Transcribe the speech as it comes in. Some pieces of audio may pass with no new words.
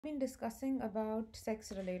Been discussing about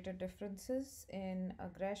sex related differences in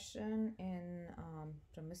aggression, in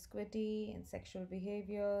promiscuity, in sexual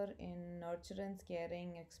behavior, in nurturance,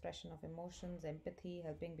 caring, expression of emotions, empathy,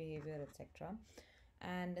 helping behavior, etc.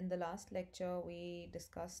 And in the last lecture, we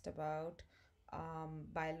discussed about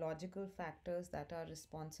biological factors that are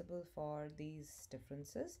responsible for these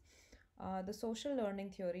differences. The social learning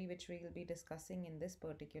theory, which we will be discussing in this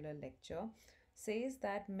particular lecture, says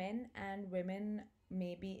that men and women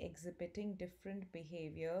may be exhibiting different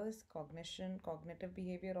behaviors, cognitive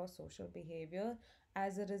behavior, or social behavior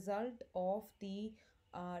as a result of the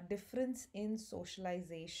difference in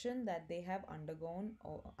socialization that they have undergone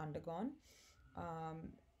um,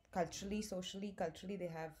 culturally, socially, culturally, they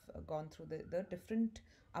have gone through the different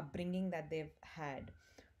upbringing that they've had.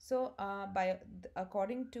 So,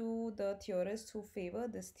 according to the theorists who favor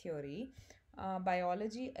this theory,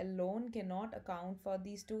 biology alone cannot account for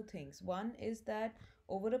these two things. One is that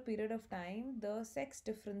over a period of time, the sex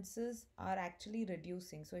differences are actually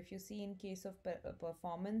reducing. So, if you see in case of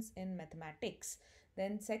performance in mathematics,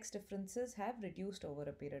 then sex differences have reduced over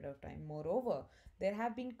a period of time. Moreover, there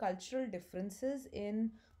have been cultural differences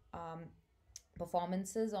in um,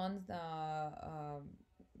 performances on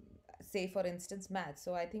say for instance maths.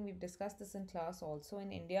 So I think we've discussed this in class also.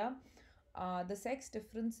 In India, the sex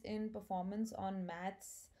difference in performance on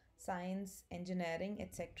maths, science, engineering,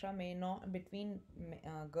 etc. may not between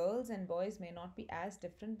girls and boys may not be as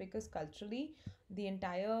different, because culturally the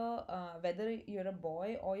entire whether you're a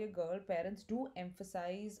boy or a girl, parents do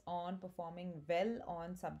emphasize on performing well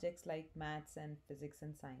on subjects like maths and physics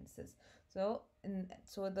and sciences. So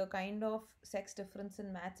the kind of sex difference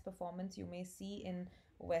in maths performance you may see in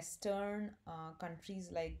Western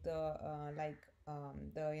countries like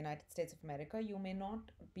the United States of America, you may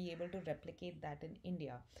not be able to replicate that in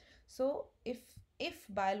India. So if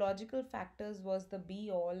biological factors was the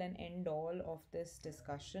be all and end all of this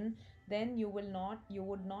discussion, then you would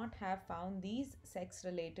not have found these sex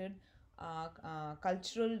related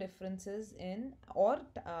cultural differences in, or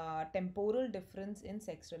temporal difference in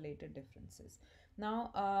sex related differences.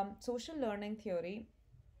 Now, social learning theory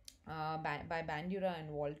by Bandura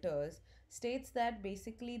and Walters states that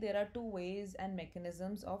basically there are two ways and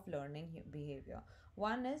mechanisms of learning behavior.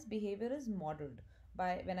 One is behavior is modeled.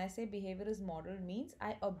 By when I say behavior is modeled, means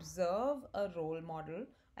I observe a role model,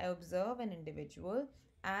 I observe an individual,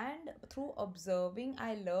 and through observing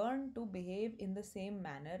I learn to behave in the same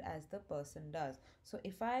manner as the person does. So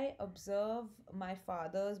if I observe my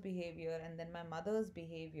father's behavior and then my mother's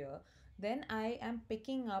behavior, then I am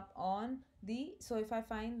picking up on the so if I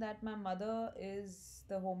find that my mother is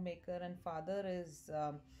the homemaker and father is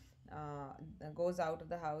uh, goes out of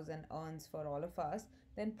the house and earns for all of us,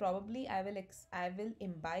 then probably I will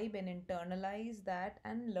imbibe and internalize that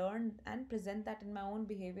and learn and present that in my own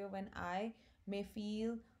behavior when I may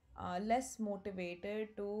feel less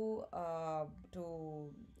motivated to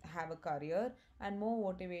have a career and more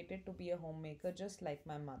motivated to be a homemaker, just like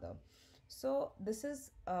my mother. So this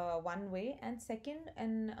is one way. And second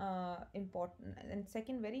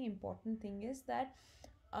very important thing is that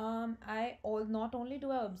I all not only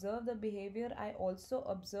do I observe the behavior, I also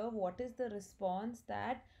observe what is the response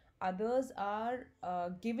that others are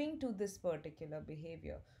giving to this particular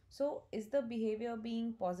behavior. So is the behavior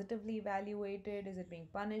being positively evaluated, is it being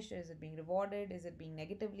punished, is it being rewarded, is it being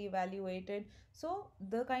negatively evaluated? So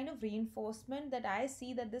the kind of reinforcement that I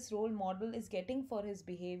see that this role model is getting for his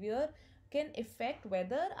behavior can affect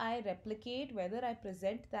whether I replicate, whether I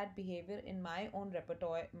present that behavior in my own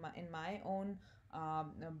repertoire, in my own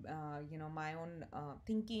my own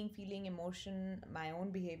thinking, feeling, emotion, my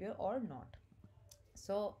own behavior or not.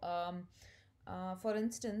 So, for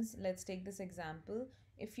instance, let's take this example.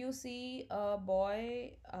 If you see a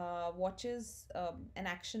boy watches an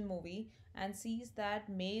action movie and sees that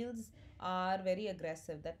males are very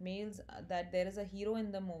aggressive, that there is a hero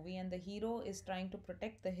in the movie and the hero is trying to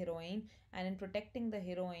protect the heroine, and in protecting the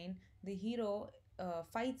heroine, the hero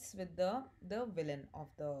fights with the villain of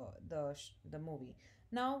the movie.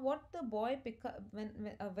 Now, what the boy pick up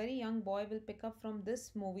when a very young boy will pick up from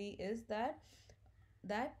this movie is that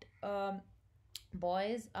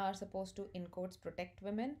boys are supposed to, in quotes, protect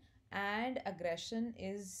women, and aggression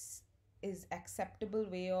is acceptable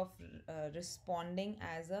way of responding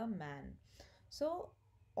as a man. So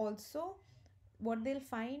also what they'll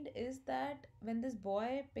find is that when this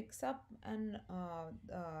boy picks up and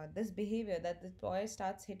this behavior, that this boy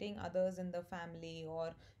starts hitting others in the family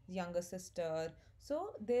or younger sister,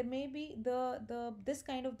 so there may be the this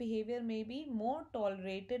kind of behavior may be more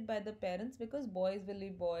tolerated by the parents, because boys will be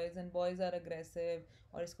boys and boys are aggressive,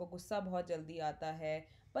 और इसको गुस्सा बहुत जल्दी आता है,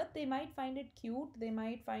 but they might find it cute. They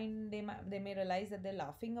may realize that they're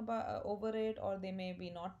laughing about over it, or they may be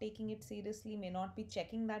not taking it seriously, may not be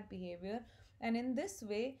checking that behavior. And in this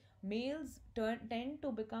way, males tend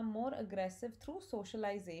to become more aggressive through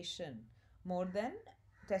socialization more than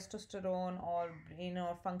testosterone or brain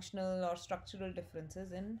or functional or structural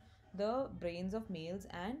differences in the brains of males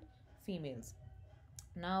and females.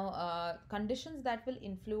 Now, conditions that will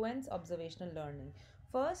influence observational learning.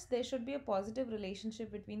 First, there should be a positive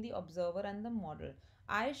relationship between the observer and the model.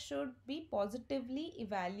 I should be positively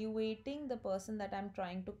evaluating the person that I'm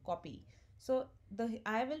trying to copy. So the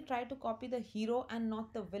I will try to copy the hero and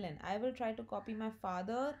not the villain. I will try to copy my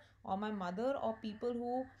father or my mother or people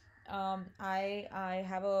who I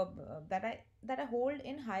have a that I hold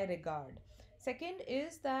in high regard. Second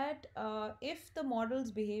is that if the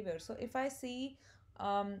model's behavior. So if I see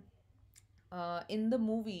um, in the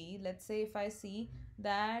movie, let's say if I see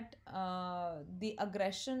that the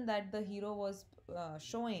aggression that the hero was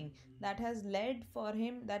showing, that has led for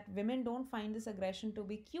him that women don't find this aggression to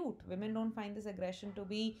be cute, women don't find this aggression to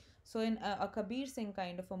be so. In a Kabir Singh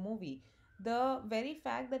kind of a movie, the very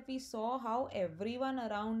fact that we saw how everyone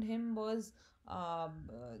around him was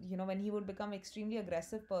when he would become extremely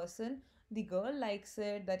aggressive person, the girl likes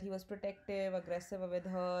it that he was protective, aggressive with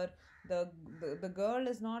her. The girl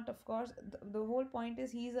is not, of course, the whole point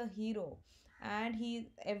is he's a hero, and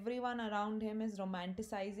everyone around him is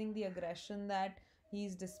romanticizing the aggression that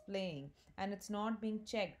he's displaying, and it's not being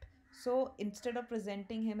checked. So instead of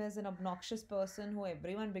presenting him as an obnoxious person who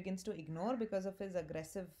everyone begins to ignore because of his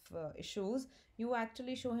aggressive issues, you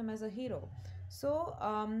actually show him as a hero. So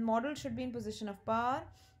model should be in position of power.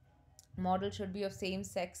 Model should be of same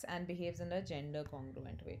sex and behaves in a gender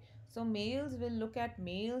congruent way. So males will look at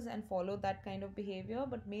males and follow that kind of behavior,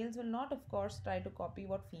 but males will not, of course, try to copy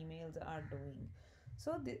what females are doing.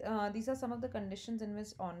 So these are some of the conditions in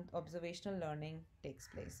which on observational learning takes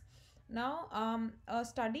place. Now, a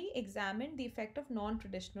study examined the effect of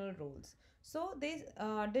non-traditional roles. So they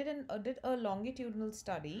did a longitudinal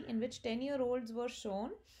study in which 10-year-olds were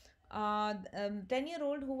shown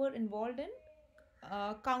 10-year-old who were involved in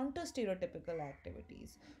counter stereotypical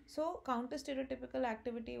activities. So counter stereotypical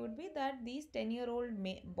activity would be that these 10-year-old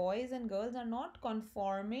boys and girls are not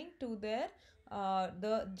conforming to their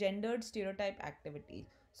the gendered stereotype activities.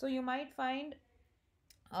 So you might find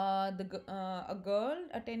a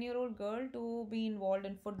 10-year-old girl to be involved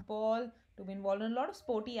in football, to be involved in a lot of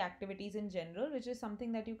sporty activities in general, which is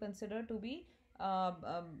something that you consider to be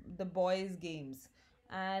the boys games.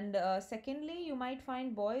 And secondly, you might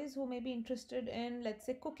find boys who may be interested in, let's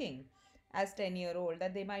say, cooking as 10-year-old,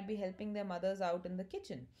 that they might be helping their mothers out in the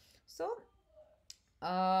kitchen. So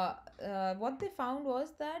what they found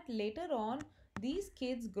was that later on, these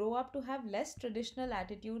kids grow up to have less traditional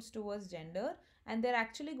attitudes towards gender, and they're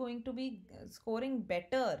actually going to be scoring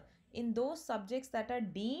better in those subjects that are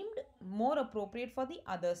deemed more appropriate for the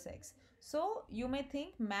other sex. So you may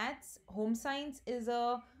think maths, home science is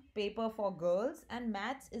a paper for girls and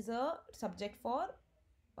maths is a subject for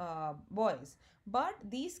boys. But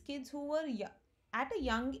these kids who were at a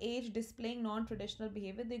young age displaying non-traditional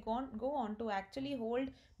behavior, they go on to actually hold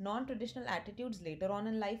non-traditional attitudes later on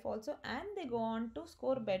in life also, and they go on to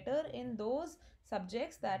score better in those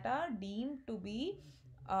subjects that are deemed to be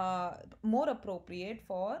more appropriate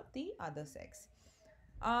for the other sex.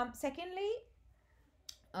 Secondly,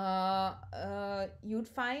 you'd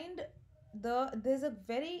find there's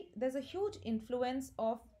a huge influence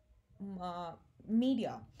of uh,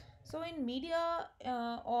 media. So in media,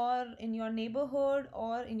 or in your neighborhood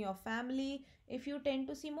or in your family, if you tend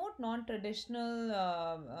to see more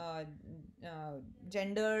non-traditional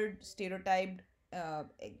gendered stereotyped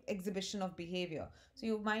exhibition of behavior, so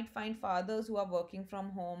you might find fathers who are working from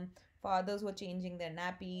home, fathers who are changing their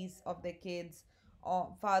nappies of their kids,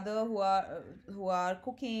 or father who are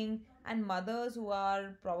cooking, and mothers who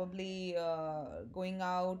are probably going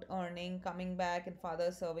out earning, coming back, and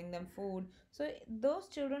father serving them food. So those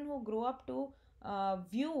children who grow up to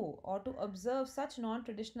view or to observe such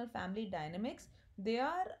non-traditional family dynamics, they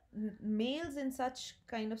are males in such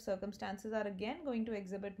kind of circumstances are again going to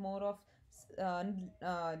exhibit more of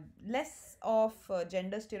uh, less of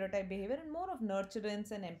gender stereotype behavior and more of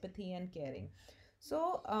nurturance and empathy and caring.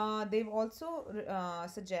 So they've also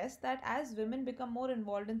suggest that as women become more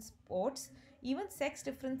involved in sports, even sex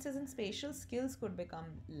differences in spatial skills could become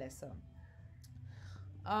lesser.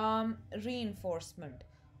 Reinforcement.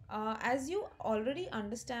 As you already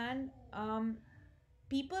understand,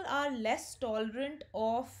 people are less tolerant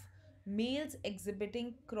of males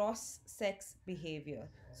exhibiting cross sex behavior.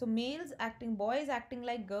 So, boys acting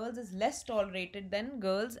like girls is less tolerated than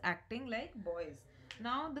girls acting like boys.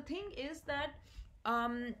 Now the thing is that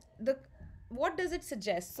the what does it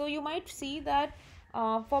suggest? So you might see that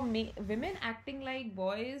for me, women acting like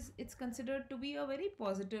boys, it's considered to be a very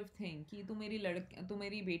positive thing. कि तू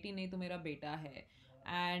मेरी बेटी नहीं, तू मेरा बेटा है,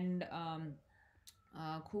 and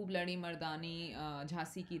खूब लड़ी मर्दानी,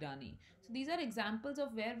 झांसी की रानी. So these are examples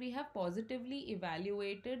of where we have positively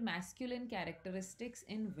evaluated masculine characteristics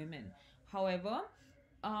in women. However,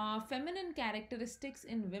 feminine characteristics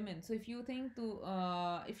in women. So if you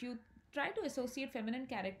try to associate feminine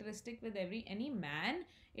characteristic with any man,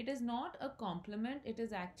 it is not a compliment. It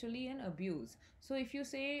is actually an abuse. So if you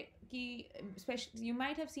say कि, especially you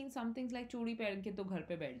might have seen some things like चूड़ी पहन के तो घर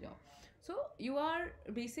पे बैठ जाओ. So you are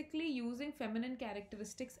basically using feminine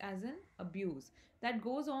characteristics as an abuse that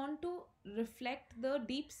goes on to reflect the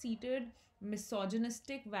deep-seated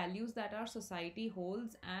misogynistic values that our society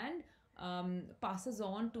holds and passes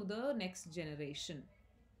on to the next generation.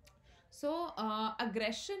 So,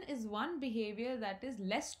 aggression is one behavior that is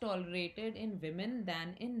less tolerated in women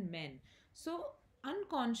than in men. So,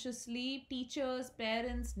 unconsciously, teachers,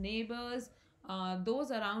 parents, neighbors,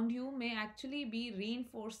 those around you may actually be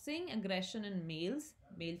reinforcing aggression in male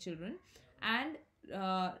children, and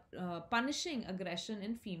punishing aggression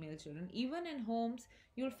in female children. Even in homes,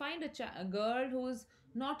 you'll find a girl who's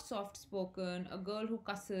not soft spoken, a girl who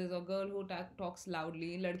cusses, or girl who talks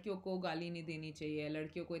loudly. लड़कियों को गाली नहीं देनी चाहिए,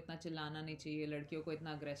 लड़कियों को इतना चिल्लाना नहीं चाहिए, लड़कियों को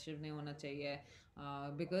इतना aggressive नहीं होना चाहिए,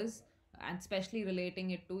 because, and especially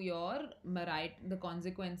relating it to your right, the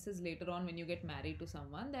consequences later on when you get married to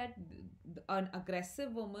someone, that an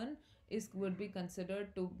aggressive woman is would be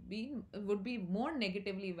considered to be, would be more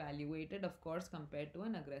negatively evaluated, of course, compared to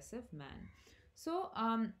an aggressive man. So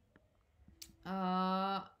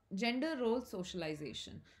gender role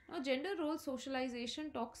socialization. Now, gender role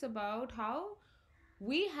socialization talks about how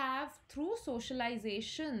we have, through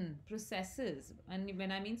socialization processes, and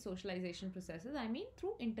when I mean socialization processes, I mean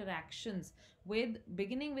through interactions with,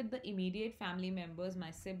 beginning with the immediate family members,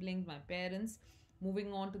 my siblings, my parents,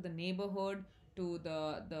 moving on to the neighborhood, to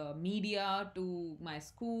the media, to my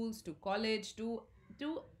schools, to college, to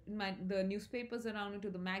the newspapers around me, to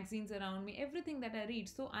the magazines around me, everything that I read.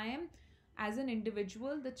 So I am, as an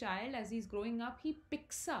individual, the child, as he's growing up, he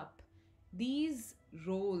picks up these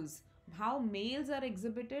roles, how males are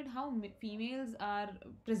exhibited, how females are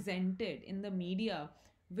presented in the media,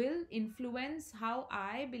 will influence how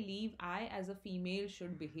I believe I as a female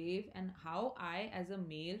should behave and how I as a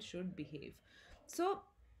male should behave. So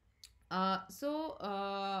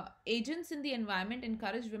agents in the environment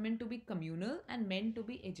encourage women to be communal and men to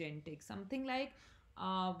be agentic. Something like,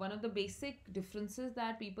 one of the basic differences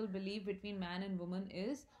that people believe between man and woman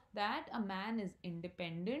is that a man is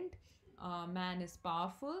independent, a man is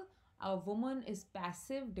powerful, a woman is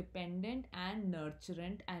passive, dependent, and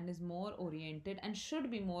nurturant, and is more oriented and should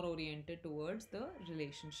be more oriented towards the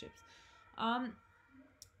relationships. Um,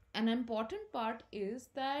 an important part is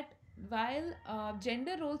that while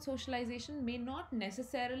gender role socialization may not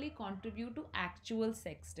necessarily contribute to actual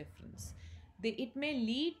sex difference, it may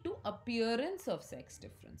lead to appearance of sex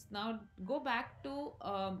difference. Now go back to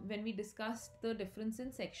when we discussed the difference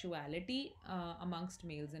in sexuality amongst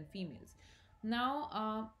males and females.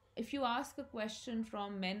 Now if you ask a question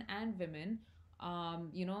from men and women,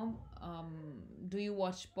 do you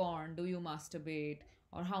watch porn, do you masturbate,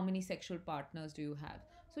 or how many sexual partners do you have?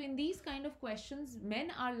 So in these kind of questions,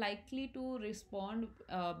 men are likely to respond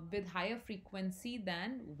with higher frequency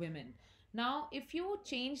than women. Now if you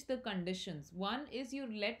change the conditions, one is you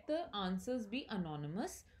let the answers be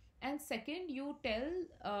anonymous, and second, you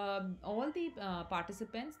tell all the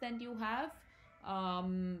participants that you have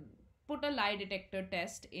um, put a lie detector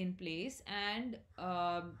test in place, and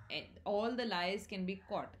all the lies can be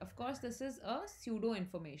caught. Of course, this is a pseudo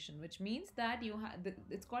information, which means that you have,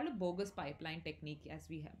 it's called a bogus pipeline technique, as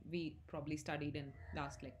we probably studied in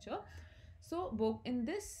last lecture. So in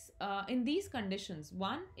these conditions,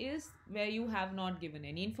 one is where you have not given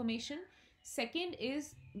any information, second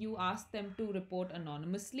is you ask them to report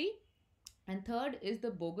anonymously, and third is the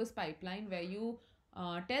bogus pipeline, where you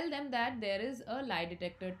tell them that there is a lie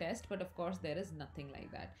detector test, but of course there is nothing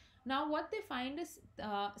like that. Now what they find is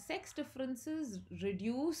sex differences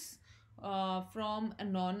reduce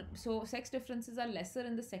so sex differences are lesser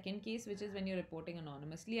in the second case, which is when you're reporting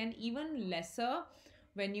anonymously, and even lesser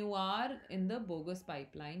when you are in the bogus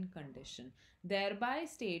pipeline condition, thereby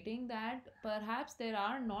stating that perhaps there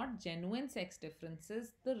are not genuine sex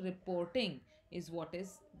differences, the reporting is what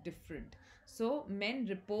is different. So men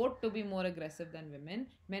report to be more aggressive than women,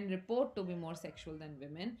 men report to be more sexual than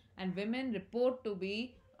women, and women report to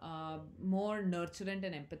be more nurturant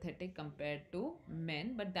and empathetic compared to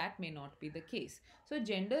men, but that may not be the case. So,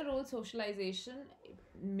 gender role socialization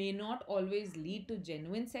may not always lead to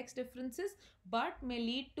genuine sex differences, but may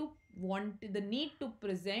lead to the need to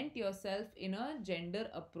present yourself in a gender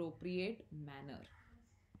appropriate manner.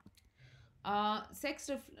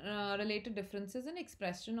 Related differences in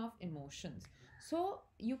expression of emotions. So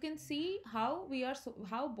you can see how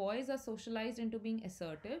how boys are socialized into being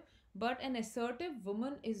assertive, but an assertive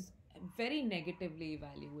woman is very negatively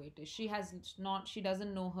evaluated. She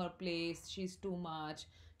doesn't know her place, she's too much,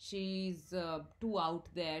 she's too out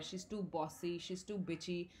there, she's too bossy, she's too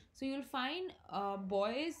bitchy. So you'll find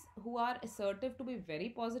boys who are assertive to be very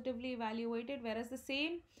positively evaluated, whereas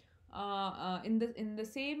in the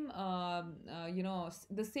same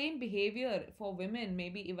the same behavior for women may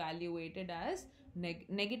be evaluated as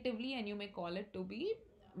negatively, and you may call it to be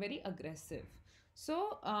very aggressive.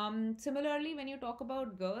 So similarly, when you talk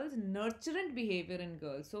about girls, nurturant behavior in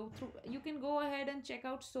girls, so you can go ahead and check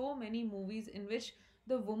out so many movies in which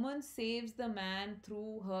the woman saves the man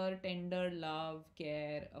through her tender love,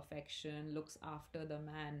 care, affection, looks after the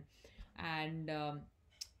man, and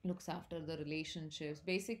looks after the relationships,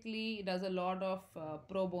 basically does a lot of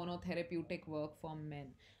pro bono therapeutic work for men.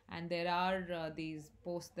 And there are these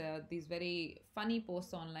very funny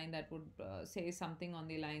posts online that would say something on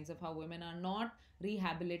the lines of how women are not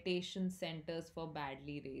rehabilitation centers for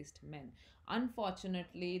badly raised men.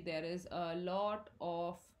 Unfortunately, there is a lot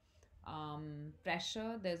of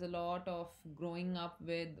pressure, there's a lot of growing up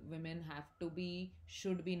with women have to be,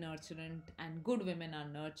 should be nurturant, and good women are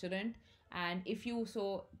nurturant. And if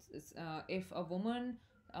a woman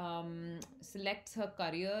selects her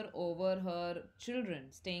career over her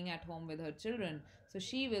children, staying at home with her children, so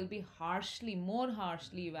she will be more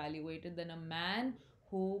harshly evaluated than a man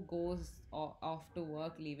who goes off to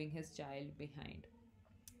work, leaving his child behind.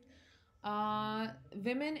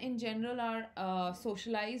 Women in general are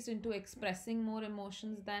socialized into expressing more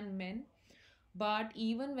emotions than men. But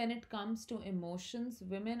even when it comes to emotions,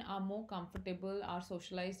 women are more comfortable, are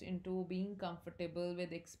socialized into being comfortable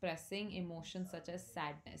with expressing emotions such as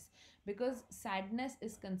sadness. Because sadness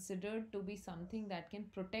is considered to be something that can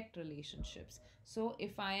protect relationships. So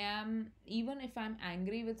even if I'm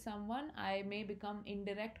angry with someone, I may become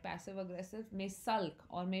indirect, passive aggressive, may sulk,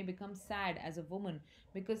 or may become sad as a woman,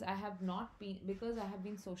 because I have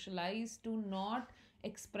been socialized to not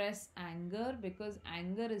express anger, because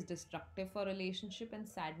anger is destructive for relationship, and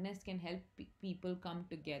sadness can help people come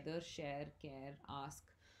together, share, care, ask,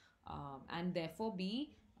 and therefore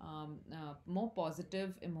be more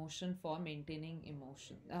positive emotion for maintaining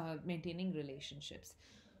relationships.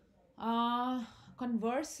 uh,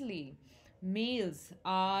 Conversely, males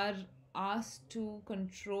are asked to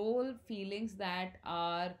control feelings that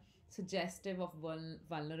are suggestive of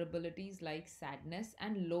vulnerabilities like sadness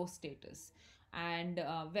and low status. And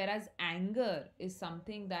whereas anger is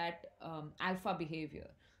something that alpha behavior.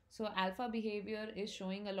 So alpha behavior is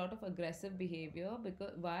showing a lot of aggressive behavior.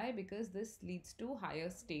 Because why? Because this leads to higher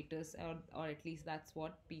status, or at least that's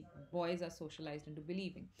what boys are socialized into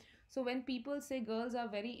believing. So when people say girls are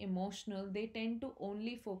very emotional, they tend to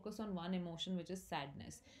only focus on one emotion, which is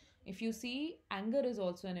sadness. If you see, anger is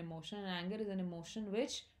also an emotion, and anger is an emotion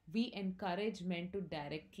which we encourage men to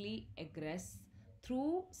directly aggress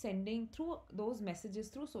through sending through those messages,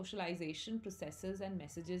 through socialization processes and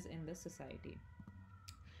messages in the society.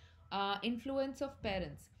 Influence of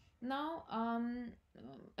parents. Now,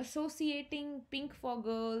 associating pink for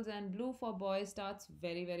girls and blue for boys starts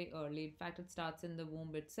very, very early. In fact, it starts in the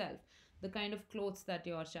womb itself. The kind of clothes that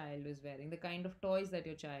your child is wearing, the kind of toys that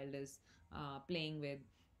your child is playing with,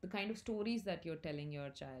 the kind of stories that you're telling your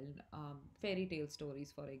child, fairy tale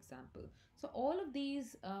stories, for example. So, all of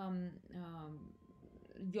these,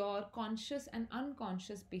 your conscious and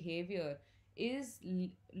unconscious behavior is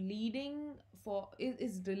leading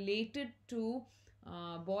is related to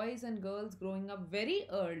boys and girls growing up very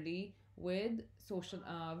early with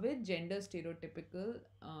gender stereotypical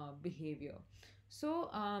behavior.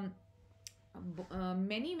 So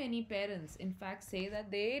many parents in fact say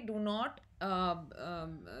that they do not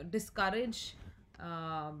discourage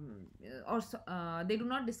they do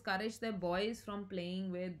not discourage their boys from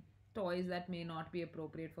playing with toys that may not be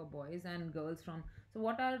appropriate for boys, and girls from.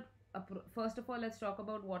 So first of all, let's talk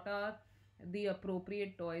about what are the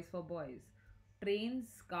appropriate toys for boys.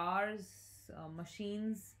 Trains, cars,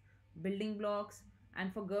 machines, building blocks.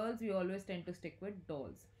 And for girls, we always tend to stick with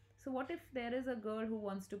dolls. So what if there is a girl who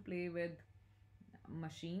wants to play with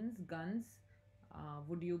machines, guns?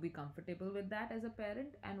 Would you be comfortable with that as a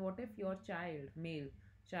parent? And what if your child, male,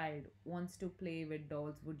 child wants to play with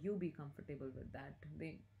dolls, would you be comfortable with that?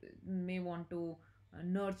 They may want to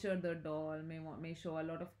nurture the doll, may show a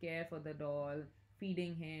lot of care for the doll,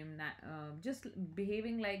 feeding him, just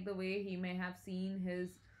behaving like the way he may have seen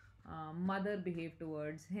his mother behave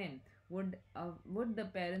towards him. Would the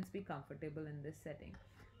parents be comfortable in this setting?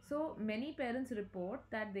 So many parents report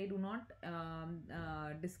that they do not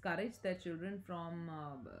discourage their children from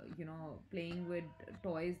playing with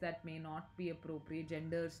toys that may not be appropriate,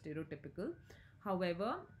 gender stereotypical.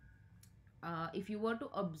 However, if you were to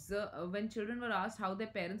observe, when children were asked how their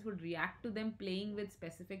parents would react to them playing with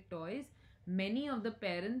specific toys, many of the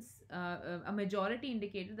parents, a majority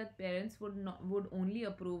indicated that parents would only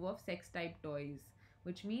approve of sex type toys,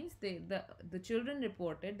 which means the children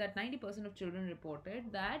reported that 90% of children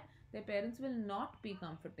reported that their parents will not be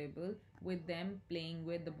comfortable with them playing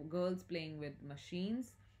with the girls playing with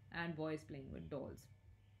machines and boys playing with dolls.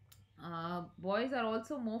 Boys are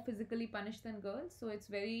also more physically punished than girls, so it's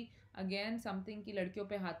very again something कि लड़कियों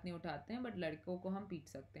पे हाथ नहीं उठाते हैं but लड़कों को हम पीट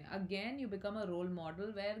सकते हैं. Again you become a role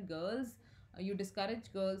model where girls, you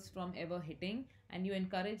discourage girls from ever hitting, and you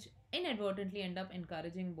encourage, inadvertently end up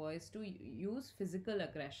encouraging boys to use physical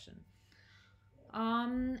aggression.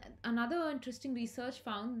 Another interesting research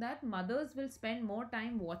found that mothers will spend more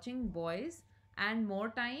time watching boys and more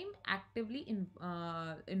time actively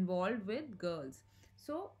involved with girls.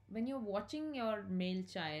 So, when you're watching your male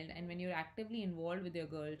child and when you're actively involved with your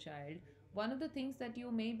girl child, one of the things that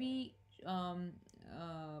you may be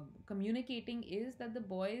communicating is that the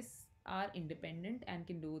boys are independent and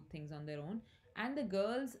can do things on their own, and the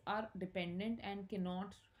girls are dependent and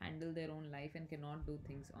cannot handle their own life and cannot do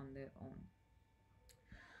things on their own.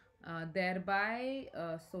 Thereby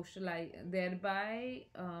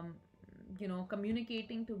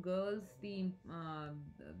communicating to girls the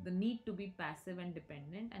need to be passive and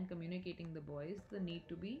dependent, and communicating the boys the need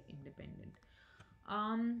to be independent.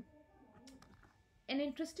 um, an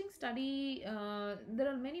interesting study, there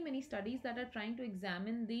are many studies that are trying to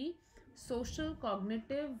examine the social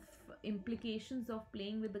cognitive implications of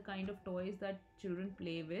playing with the kind of toys that children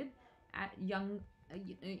play with at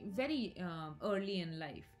very early in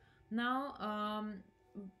life. Now,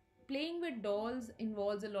 playing with dolls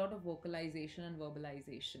involves a lot of vocalization and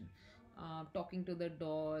verbalization, talking to the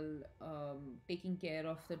doll, taking care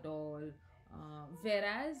of the doll.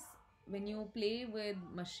 Whereas when you play with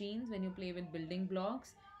machines, when you play with building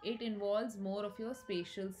blocks, it involves more of your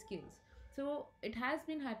spatial skills. So it has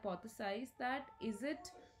been hypothesized that is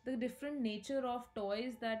it the different nature of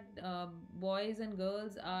toys that boys and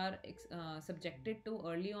girls are subjected to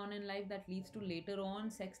early on in life that leads to later on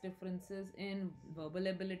sex differences in verbal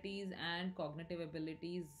abilities and cognitive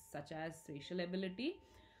abilities such as spatial ability.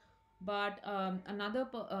 But another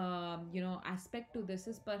aspect to this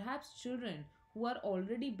is perhaps children who are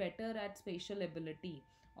already better at spatial ability,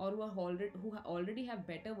 or who already have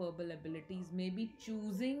better verbal abilities, may be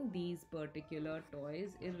choosing these particular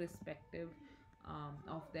toys irrespective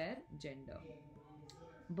of their gender.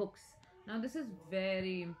 Books. Now this is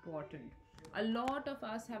very important. A lot of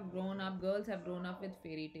us have grown up, girls have grown up with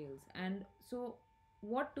fairy tales, and so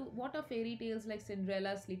what are fairy tales like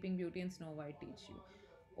Cinderella, Sleeping Beauty, and Snow White teach you?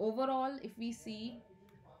 Overall, if we see,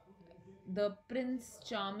 the Prince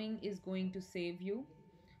Charming is going to save you.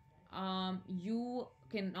 You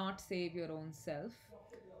cannot save your own self.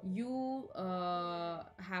 You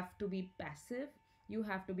have to be passive. You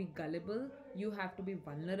have to be gullible. You have to be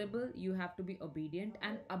vulnerable. You have to be obedient.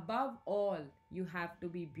 And above all, you have to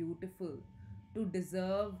be beautiful to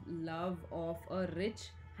deserve love of a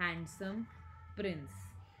rich, handsome prince.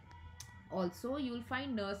 Also, you'll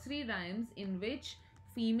find nursery rhymes in which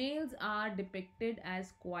females are depicted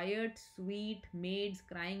as quiet, sweet maids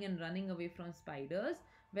crying and running away from spiders,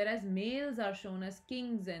 whereas males are shown as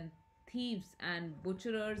kings and thieves and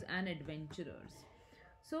butcherers and adventurers.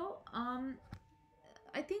 So,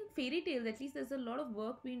 I think fairy tales, at least there's a lot of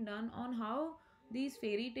work being done on how these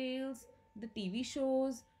fairy tales, the TV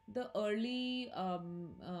shows, the early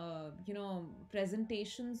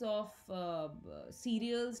presentations of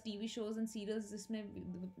serials, TV shows and serials. This may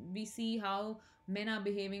we see how men are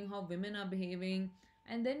behaving, how women are behaving,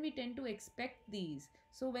 and then we tend to expect these.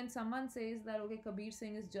 So when someone says that okay, Kabir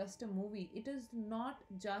Singh is just a movie, it is not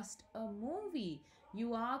just a movie.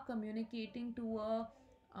 You are communicating to a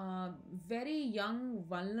very young,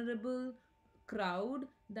 vulnerable crowd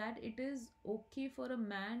that it is okay for a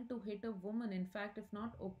man to hit a woman. In fact, if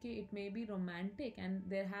not okay, it may be romantic. And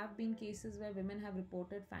there have been cases where women have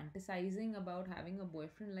reported fantasizing about having a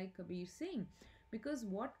boyfriend like Kabir Singh, because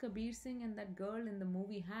what Kabir Singh and that girl in the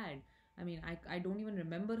movie had, I mean, I don't even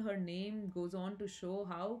remember her name, goes on to show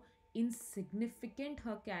how insignificant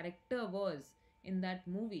her character was in that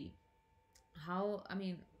movie. How, I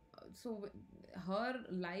mean, her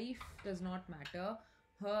life does not matter,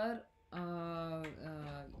 her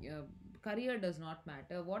career does not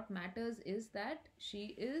matter. What matters is that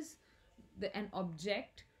she is an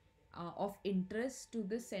object of interest to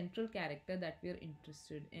the central character that we are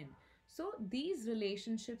interested in. So these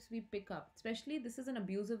relationships we pick up, especially this is an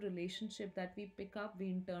abusive relationship that we pick up,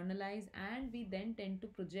 we internalize, and we then tend to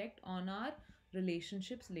project on our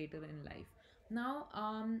relationships later in life. Now,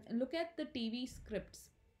 look at the TV scripts.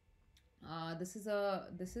 This is a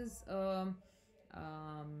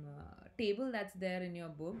table that's there in your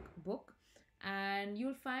book, and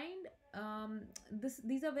you'll find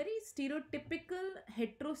these are very stereotypical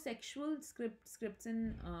heterosexual scripts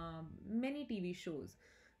in many TV shows.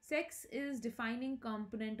 Sex is defining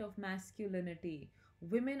component of masculinity.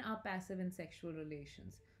 Women are passive in sexual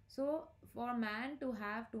relations. So for a man to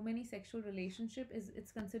have too many sexual relationship is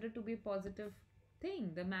it's considered to be a positive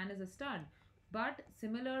thing. The man is a stud. But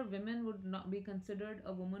similar women would not be considered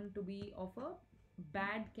a woman to be of a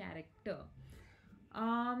bad character.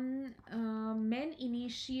 Men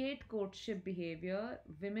initiate courtship behavior.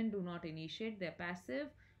 Women do not initiate. They're passive.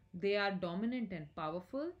 They are dominant and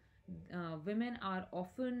powerful. Women are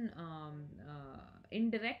often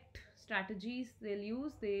indirect strategies they'll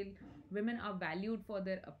use. Women are valued for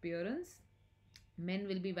their appearance. Men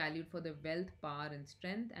will be valued for their wealth, power, and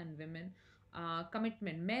strength, and women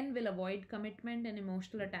commitment. Men will avoid commitment and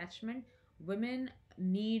emotional attachment. Women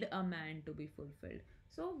need a man to be fulfilled.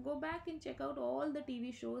 So go back and check out all the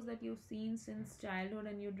TV shows that you've seen since childhood,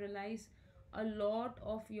 and you'd realize a lot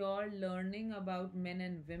of your learning about men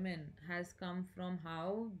and women has come from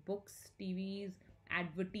how books, TVs,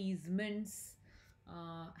 advertisements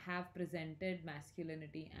have presented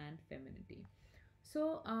masculinity and femininity.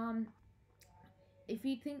 So,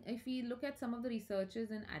 if we look at some of the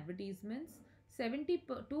researches and advertisements,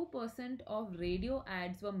 72% of radio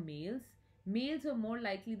ads were males. Males are more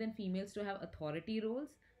likely than females to have authority roles,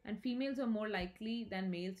 and females are more likely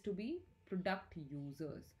than males to be product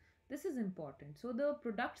users. This is important. So the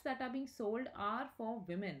products that are being sold are for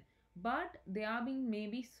women, but they are being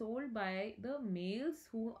maybe sold by the males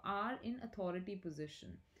who are in authority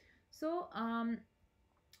position. So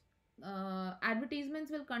advertisements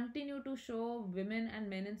will continue to show women and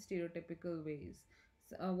men in stereotypical ways.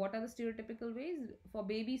 What are the stereotypical ways? For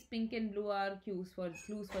babies, pink and blue are clues for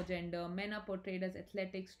gender. Men are portrayed as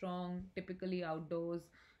athletic, strong, typically outdoors,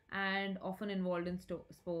 and often involved in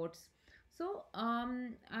sports. So,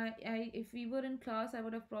 if we were in class, I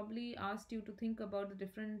would have probably asked you to think about the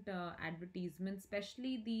different advertisements,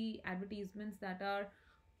 especially the advertisements that are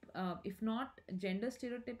if not gender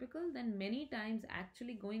stereotypical, then many times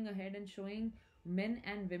actually going ahead and showing men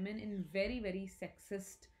and women in very, very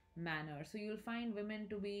sexist manner. So you'll find women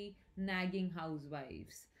to be nagging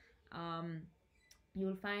housewives. Um,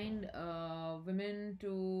 you'll find women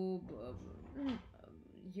to,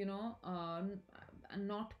 you know,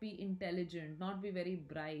 not be intelligent, not be very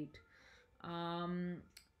bright. um,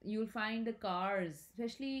 you'll find the cars,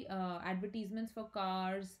 especially advertisements for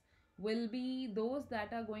cars will be those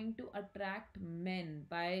that are going to attract men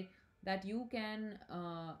by that you can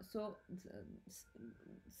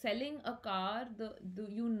selling a car, the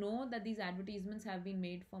you know that these advertisements have been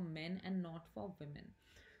made for men and not for women.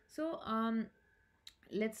 So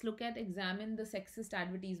let's examine the sexist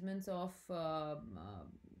advertisements of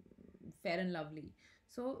Fair and Lovely.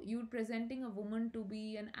 So you're presenting a woman to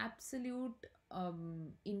be an absolute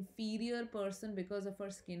inferior person because of her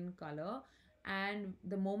skin color, and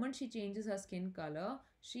the moment she changes her skin color,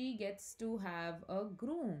 she gets to have a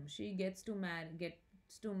groom. She gets to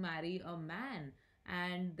marry a man,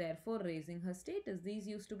 and therefore raising her status. These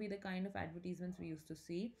used to be the kind of advertisements we used to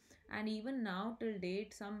see, and even now till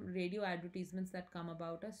date, some radio advertisements that come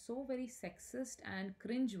about are so very sexist and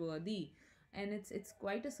cringe-worthy, and it's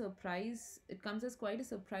quite a surprise. It comes as quite a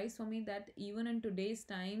surprise for me that even in today's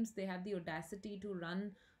times they have the audacity to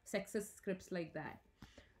run sexist scripts like that.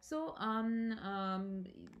 So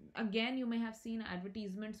again, you may have seen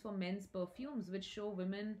advertisements for men's perfumes which show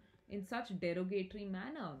women in such derogatory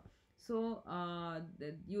manner. So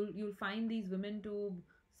you'll find these women to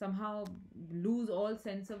somehow lose all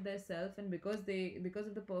sense of their self, and because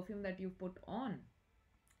of the perfume that you put on.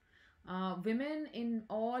 Women in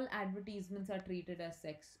all advertisements are treated as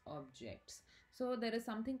sex objects. So there is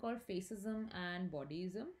something called facism and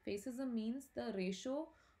bodyism. Facism means the ratio.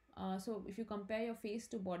 So if you compare your face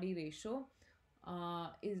to body ratio,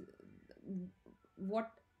 is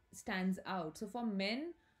what stands out. So for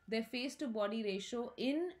men, their face to body ratio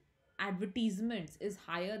in advertisements is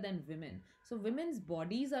higher than women. So women's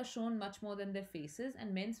bodies are shown much more than their faces,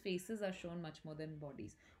 and men's faces are shown much more than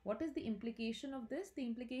bodies. What is the implication of this? The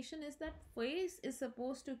implication is that face is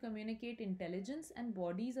supposed to communicate intelligence, and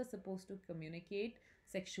bodies are supposed to communicate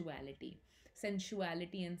sexuality,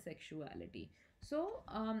 sensuality, and sexuality. So,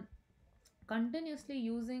 continuously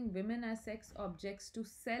using women as sex objects to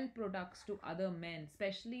sell products to other men,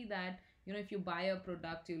 especially that, if you buy a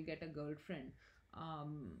product, you'll get a girlfriend.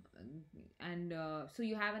 Um, and So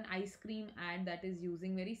you have an ice cream ad that is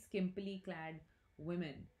using very skimpily clad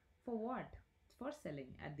women. For what? For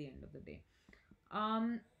selling at the end of the day.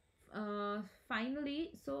 Um,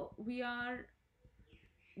 Finally, so we're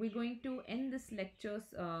going to end this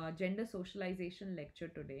lecture's gender socialization lecture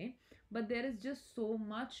today, but there is just so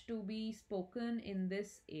much to be spoken in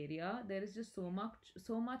this area. There is just so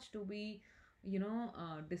much to be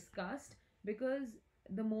discussed, because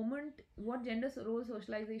the moment, what role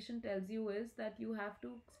socialization tells you is that you have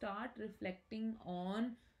to start reflecting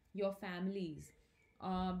on your families,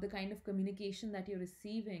 the kind of communication that you're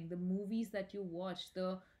receiving, the movies that you watch,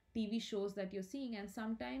 the TV shows that you're seeing. And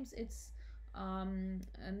sometimes it's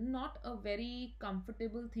not a very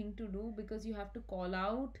comfortable thing to do, because you have to call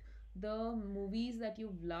out the movies that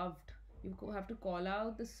you've loved. Have to call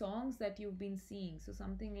out the songs that you've been seeing. So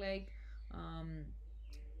something like, um,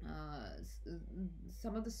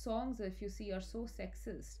 some of the songs, if you see, are so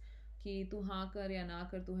sexist. कि तू हाँ कर या ना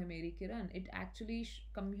कर, तू है मेरी किरण. It actually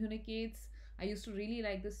communicates. I used to really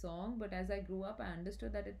like the song, but as I grew up, I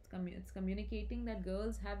understood that it's communicating that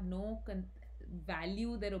girls have no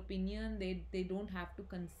value, their opinion. They don't have to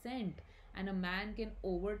consent, and a man can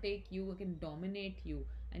overtake you, can dominate you,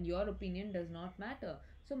 and your opinion does not matter.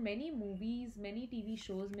 So many movies, many TV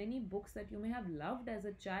shows, many books that you may have loved as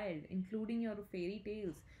a child, including your fairy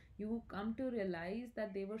tales, you come to realize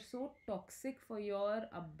that they were so toxic for your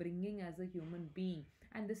upbringing as a human being.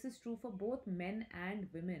 And this is true for both men and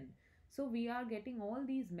women. So we are getting all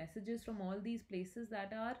these messages from all these places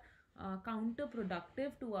that are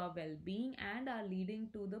counterproductive to our well being and are leading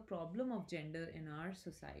to the problem of gender in our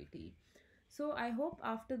society. So, I hope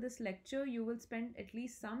after this lecture, you will spend at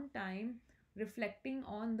least some time reflecting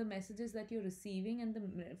on the messages that you're receiving, and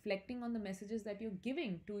reflecting on the messages that you're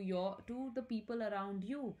giving to the people around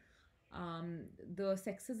you. The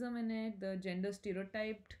sexism in it, the gender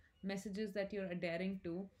stereotyped messages that you're adhering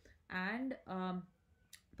to, and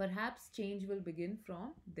perhaps change will begin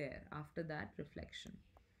from there after that reflection.